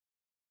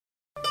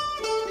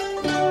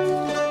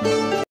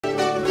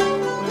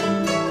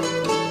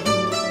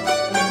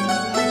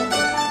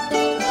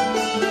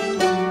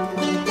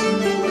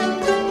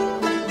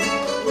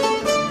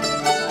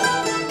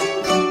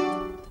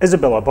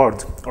Isabella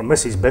Bird, or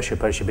Mrs.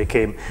 Bishop as she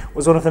became,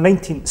 was one of the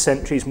 19th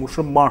century's most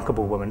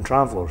remarkable women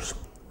travellers.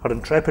 Her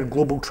intrepid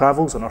global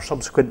travels and her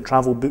subsequent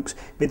travel books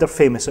made her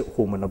famous at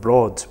home and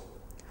abroad.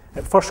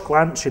 At first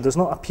glance, she does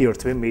not appear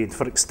to be made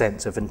for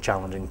extensive and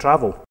challenging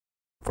travel.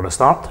 For a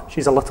start,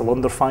 she's a little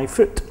under 5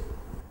 foot.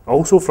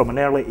 Also, from an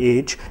early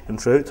age and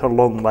throughout her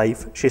long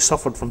life, she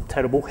suffered from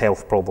terrible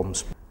health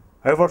problems.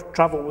 However,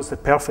 travel was the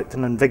perfect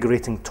and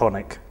invigorating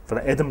tonic. For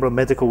the Edinburgh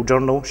Medical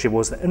Journal, she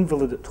was the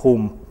invalid at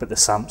home, but the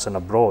Samson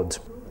abroad.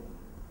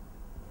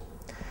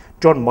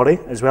 John Murray,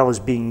 as well as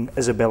being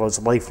Isabella's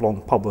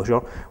lifelong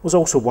publisher, was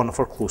also one of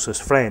her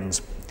closest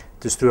friends.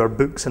 It is through her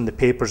books and the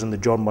papers in the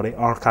John Murray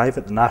Archive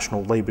at the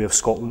National Library of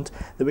Scotland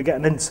that we get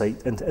an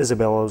insight into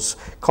Isabella's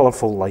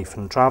colourful life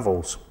and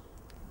travels.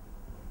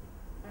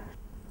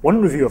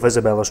 One review of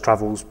Isabella's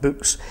travels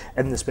books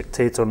in The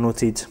Spectator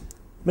noted,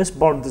 "Miss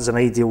Bird is an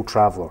ideal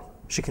traveller.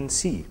 She can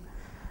see,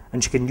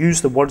 and she can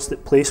use the words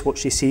that place what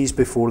she sees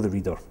before the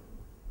reader.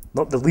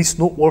 Not the least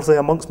noteworthy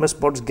amongst Miss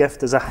Bird's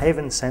gift is a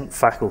heaven-sent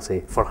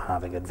faculty for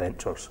having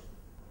adventures."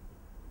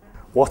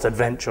 What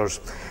adventures!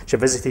 She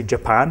visited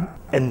Japan,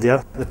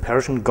 India, the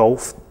Persian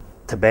Gulf,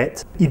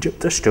 Tibet,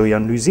 Egypt, Australia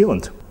and New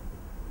Zealand.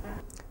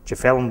 She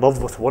fell in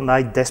love with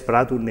one-eyed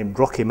desperado named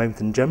Rocky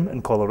Mountain Jim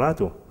in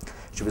Colorado.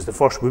 She was the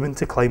first woman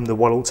to climb the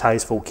world's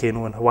highest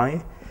volcano in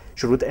Hawaii.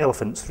 She rode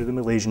elephants through the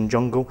Malaysian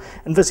jungle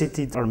and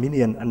visited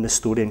Armenian and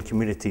Nestorian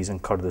communities in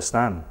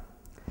Kurdistan.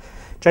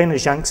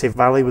 China's Yangtze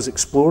Valley was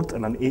explored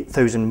in an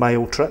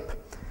 8,000-mile trip.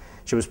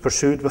 She was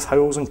pursued with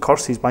howls and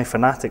curses by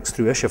fanatics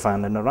through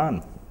Isfahan in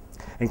Iran.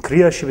 In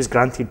Korea, she was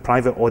granted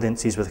private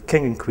audiences with the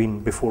king and queen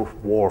before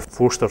war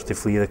forced her to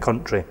flee the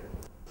country.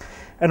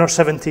 In her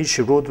 70s,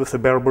 she rode with the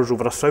Berbers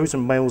over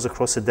 1,000 miles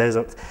across the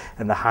desert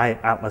in the high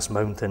Atlas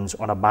Mountains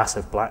on a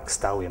massive black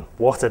stallion.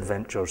 What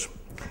adventures!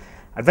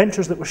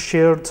 Adventures that were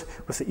shared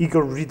with the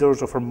eager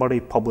readers of her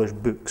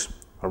Murray-published books.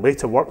 Her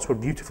later works were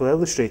beautifully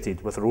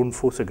illustrated with her own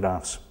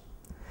photographs.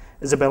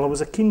 Isabella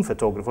was a keen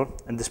photographer,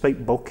 and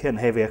despite bulky and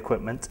heavy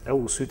equipment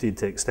ill-suited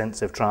to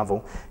extensive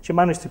travel, she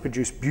managed to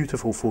produce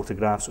beautiful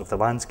photographs of the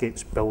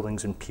landscapes,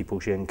 buildings and people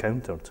she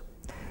encountered.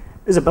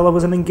 Isabella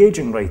was an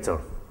engaging writer,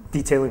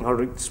 detailing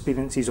her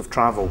experiences of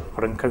travel,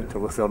 her encounter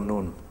with the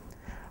unknown.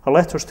 Her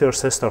letters to her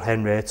sister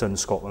Henrietta in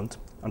Scotland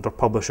and her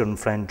publisher and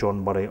friend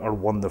John Murray are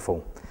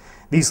wonderful.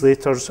 These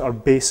letters are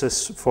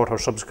basis for her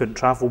subsequent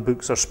travel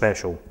books are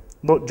special,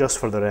 not just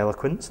for their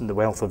eloquence and the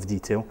wealth of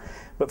detail,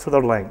 but for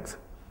their length.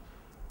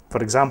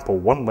 For example,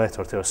 one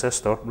letter to her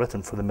sister,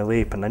 written for the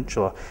Malay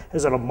Peninsula,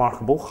 is a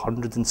remarkable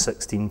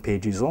 116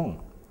 pages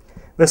long.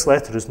 This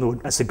letter is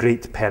known as the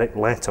Great Perrick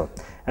Letter,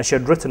 and she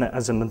had written it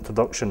as an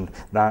introduction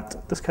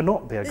that this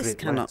cannot be a great letter. This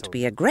cannot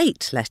be a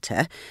great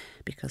letter,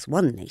 because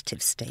one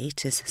native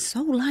state is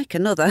so like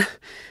another,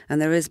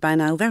 and there is by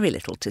now very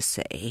little to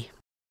say.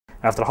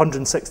 After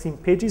 116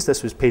 pages,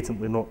 this was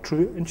patently not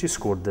true, and she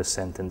scored this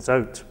sentence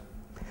out.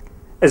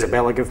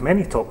 Isabella gave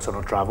many talks on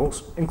her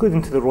travels,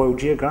 including to the Royal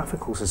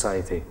Geographical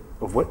Society,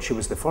 of which she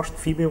was the first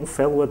female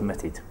fellow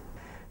admitted.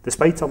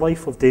 Despite a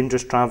life of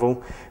dangerous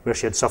travel, where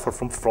she had suffered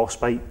from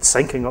frostbite,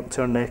 sinking up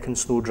to her neck in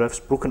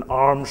snowdrifts, broken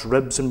arms,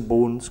 ribs and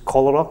bones,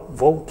 cholera,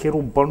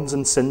 volcano burns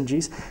and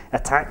singes,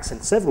 attacks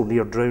and several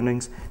near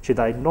drownings, she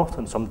died not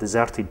on some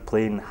deserted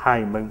plain,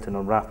 high mountain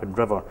or rapid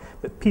river,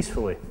 but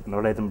peacefully in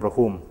her Edinburgh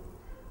home.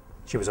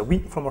 She was a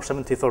week from her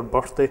 73rd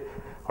birthday.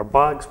 Her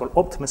bags were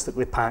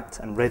optimistically packed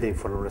and ready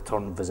for a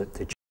return visit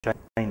to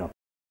China.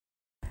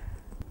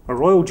 A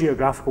Royal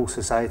Geographical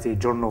Society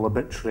journal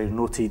obituary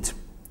noted,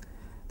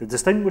 "The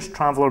distinguished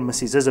traveller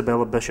Mrs.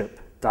 Isabella Bishop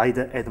died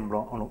at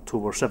Edinburgh on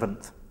October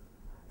 7th.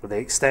 For the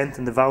extent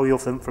and the value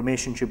of the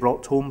information she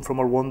brought home from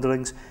her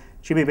wanderings,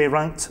 she may be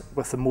ranked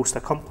with the most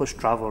accomplished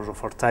travellers of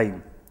her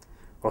time.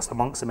 Whilst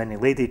amongst the many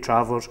lady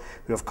travellers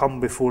who have come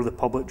before the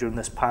public during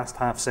this past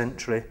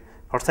half-century,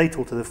 her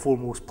title to the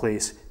foremost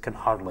place can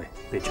hardly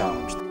be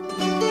challenged."